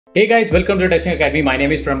Hey guys, welcome to Testing Academy. My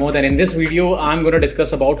name is Pramod, and in this video, I'm going to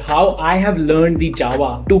discuss about how I have learned the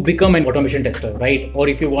Java to become an automation tester, right? Or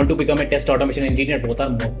if you want to become a test automation engineer, both are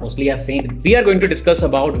mostly are same. We are going to discuss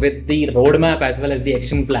about with the roadmap as well as the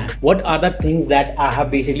action plan. What are the things that I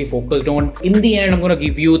have basically focused on? In the end, I'm going to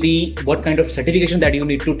give you the what kind of certification that you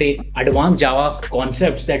need to take, advanced Java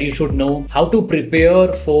concepts that you should know, how to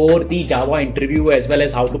prepare for the Java interview as well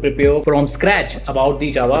as how to prepare from scratch about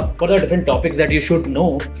the Java. What are the different topics that you should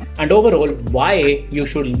know? And overall, why you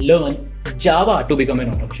should learn Java to become an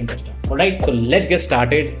automation tester. Alright, so let's get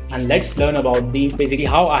started and let's learn about the basically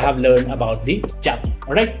how I have learned about the Java.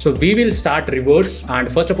 Alright, so we will start reverse,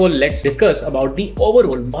 and first of all, let's discuss about the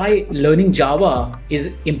overall why learning Java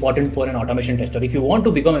is important for an automation tester. If you want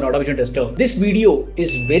to become an automation tester, this video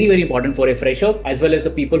is very important for a fresher as well as the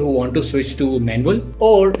people who want to switch to manual,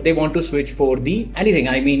 or they want to switch for the anything.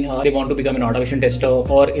 I mean, they want to become an automation tester,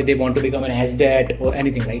 or if they want to become an SDET or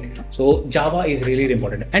anything, right? So Java is really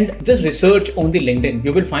important. And just research on the LinkedIn,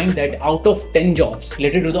 you will find that out of 10 jobs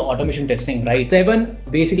related to the automation testing, right, 7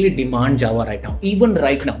 basically demand Java right now. Even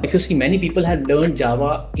right now, if you see, many people have learned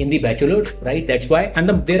Java in the bachelor's, right? That's why,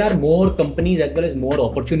 and there are more companies as well as more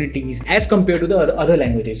opportunities as compared to the other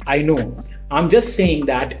languages. I know, I'm just saying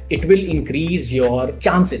that it will increase your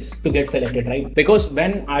chances to get selected, right? Because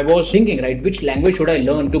when I was thinking, right, which language should I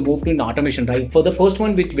learn to move to an automation, right? For the first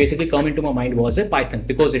one, which basically come into my mind was a Python,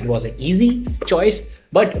 because it was an easy choice.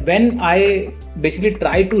 But when I basically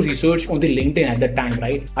tried to research on the LinkedIn at that time,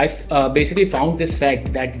 right, I basically found this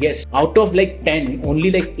fact that yes, out of like 10,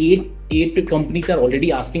 only like 8 companies are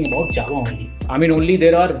already asking about Java only. I mean, only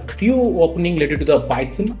there are few opening related to the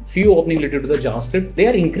Python, few opening related to the JavaScript. They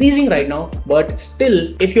are increasing right now, but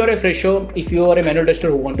still, if you're a fresher, if you are a manual tester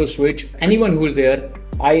who want to switch, anyone who is there,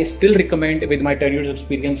 I still recommend, with my 10 years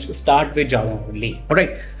experience, start with Java only. All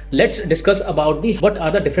right. Let's discuss about what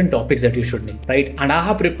are the different topics that you should know, right? And I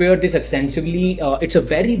have prepared this extensively. It's a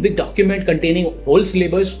very big document containing whole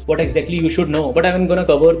syllabus, what exactly you should know. But I'm going to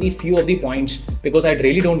cover the few of the points because I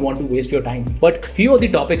really don't want to waste your time. But few of the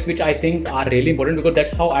topics which I think are really important, because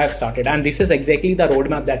that's how I have started. And this is exactly the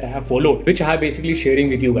roadmap that I have followed, which I have basically sharing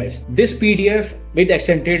with you guys. This PDF with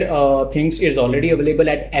extended things is already available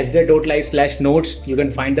at sd.live/notes. You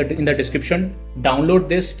can find that in the description. Download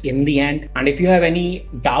this in the end. And if you have any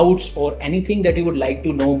doubts or anything that you would like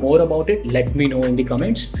to know more about it, let me know in the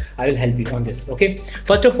comments. I will help you on this. Okay.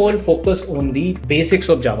 First of all, focus on the basics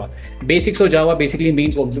of Java. Basics of Java basically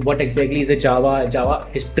means what exactly is a Java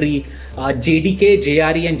history, JDK,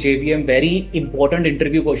 JRE and JVM. Very important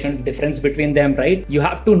interview question, difference between them, right? You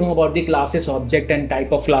have to know about the classes, object and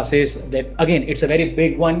type of classes. That again, it's a very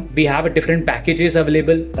big one. We have a different packages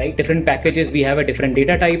available, right? Different packages, we have a different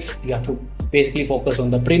data types. You have to basically focus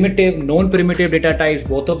on the primitive, non-primitive data types,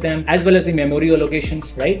 both of them, as well as the memory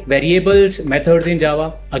allocations, right? Variables, methods in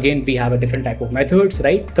Java. Again, we have a different type of methods,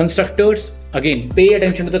 right? Constructors. Again, pay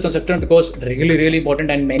attention to the constructor because really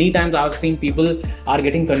important, and many times I've seen people are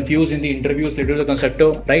getting confused in the interviews related to the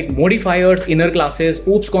constructor, right? Modifiers, inner classes,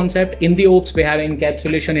 OOPS concept. In the OOPS, we have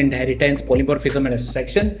encapsulation, inheritance, polymorphism and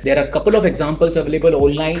abstraction. There are a couple of examples available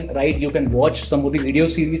online, right? You can watch some of the video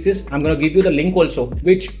series. I'm going to give you the link also,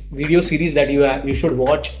 which video series that you should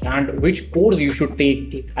watch and which course you should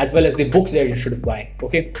take, as well as the books that you should buy.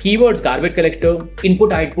 Okay. Keywords, garbage collector,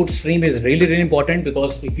 input output stream is really important,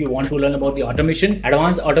 because if you want to learn about the automation,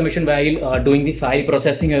 advanced automation while doing the file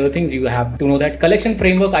processing and other things, you have to know that. Collection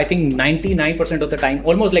framework, I think 99% of the time,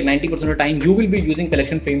 almost like 90% of the time, you will be using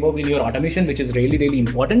collection framework in your automation, which is really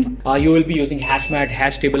important. You will be using HashMat,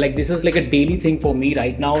 hash table. Like this is like a daily thing for me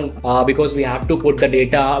right now, because we have to put the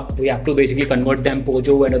data, we have to basically convert them,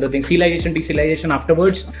 Pojo and other things, serialization, deserialization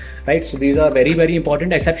afterwards, right? So these are very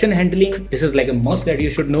important. Exception handling, this is like a must that you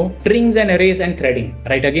should know. Strings and arrays and threading,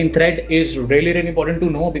 right? Again, thread is really important to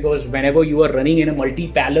know, because whenever you are running in a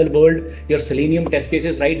multi-parallel world, your Selenium test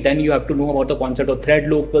cases, right, then you have to know about the concept of thread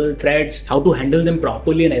local, threads, how to handle them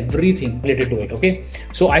properly and everything related to it. Okay,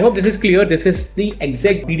 so I hope this is clear. This is the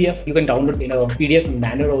exact PDF. You can download in a PDF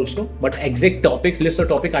manner also, but exact topics, list of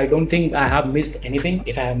topic, I don't think I have missed anything.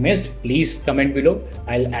 If I have missed, please comment below,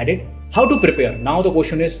 I'll add it. How to prepare? Now the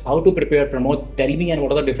question is how to prepare. Pramod, tell me, and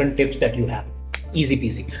what are the different tips that you have? Easy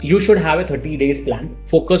peasy. You should have a 30 days plan.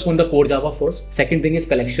 Focus on the core Java first. Second thing is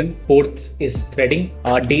collection. Fourth is threading.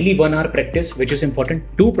 Daily 1 hour practice, which is important.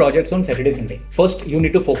 2 projects on Saturday, Sunday. First, you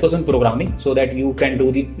need to focus on programming so that you can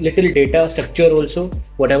do the little data structure also.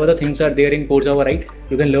 Whatever the things are there in core Java, right?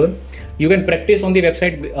 You can learn. You can practice on the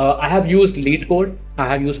website. I have used Lead Code. I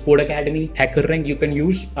have used Code Academy, HackerRank. You can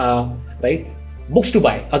use, right? books to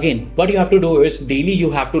buy. Again, what you have to do is daily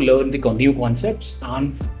you have to learn the new concepts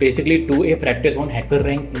and basically do a practice on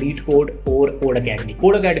HackerRank, LeetCode or Code Academy.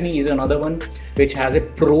 Code Academy is another one which has a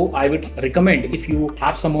pro. I would recommend if you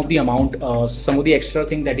have some of the amount, some of the extra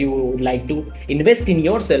thing that you would like to invest in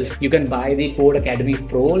yourself, you can buy the Code Academy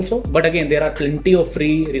Pro also. But again, there are plenty of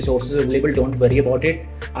free resources available. Don't worry about it.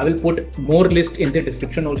 I will put more list in the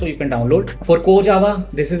description also. You can download. For Core Java,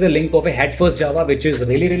 this is a link of a Head First Java, which is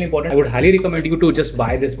really important. I would highly recommend you to just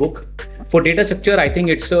buy this book. For data structure, I think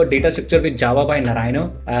it's a data structure with Java by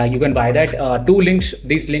Narayana. You can buy that. Two links.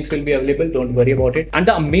 These links will be available. Don't worry about it. And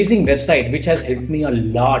the amazing website which has helped me a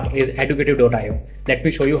lot is educative.io. Let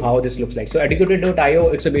me show you how this looks like. So educative.io,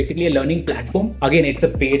 it's basically a learning platform. Again, it's a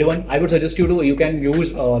paid one. I would suggest you can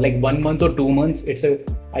use like 1 month or 2 months.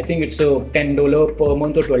 I think it's a $10 per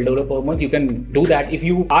month or $12 per month. You can do that. If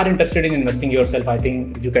you are interested in investing yourself, I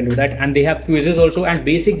think you can do that. And they have quizzes also, and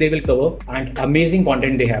basic they will cover, and amazing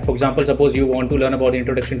content they have. For example, suppose you want to learn about the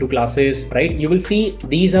introduction to classes, right? You will see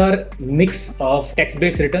these are mix of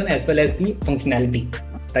text-based written as well as the functionality.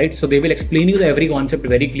 Right, so they will explain you every concept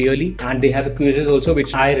very clearly, and they have quizzes also,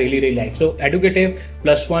 which I really like. So Educative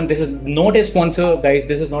 +1, this is not a sponsor, guys.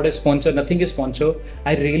 This is not a sponsor. Nothing is sponsor.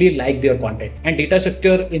 I really like their content. And data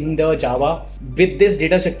structure in the Java, with this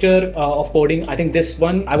data structure of coding, I think this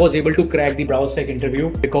one I was able to crack the BrowserSec interview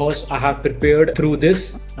because I have prepared through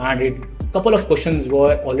this, and couple of questions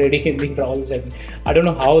were already in the BrowserSec. I don't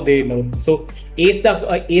know how they know. So ace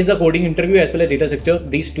the coding interview as well as data structure.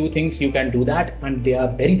 These two things you can do that, and they are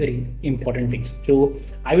very important things. So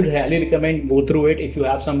I would highly recommend go through it. If you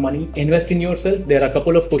have some money, invest in yourself. There are a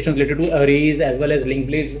couple of questions related to arrays as well as linked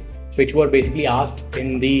lists, which were basically asked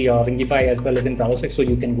in the Wingify as well as in BrowserSec, so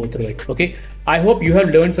you can go through it. Okay, I hope you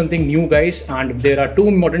have learned something new, guys. And there are two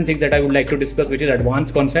important things that I would like to discuss, which is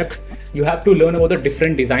advanced concept. You have to learn about the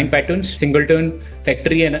different design patterns, singleton,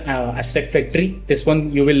 factory, and abstract factory. This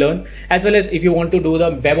one you will learn, as well as if you want to do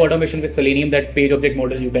the web automation with Selenium, that page object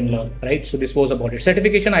model you can learn, right? So this was about it.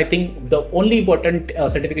 Certification, I think the only important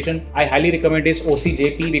certification I highly recommend is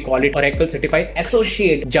OCJP. We call it Oracle Certified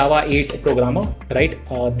Associate Java 8 Programmer, right?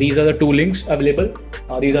 These are the two links available.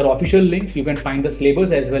 These are official links. You can find the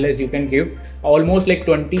syllabus as well as you can give almost like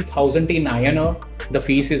 20,000 in INR. The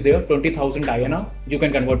fees is there, 20,000 INR. You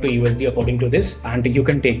can convert to USD according to this, and you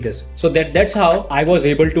can take this. So that's how I was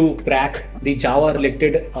able to crack the Java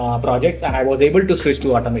related projects, and I was able to switch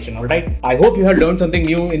to automation. All right. I hope you have learned something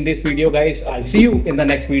new in this video, guys. I'll see you in the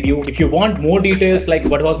next video. If you want more details, like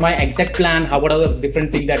what was my exact plan, what are the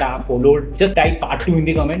different things that I have followed, just type part 2 in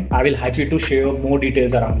the comment. I will happy to share more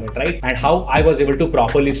details around it, right? And how I was able to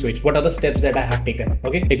properly switch. What are the steps that I have taken?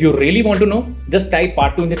 Okay. If you really want to know, just type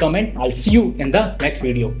part 2 in the comment. I'll see you in the next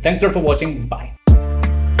video. Thanks a lot for watching. Bye.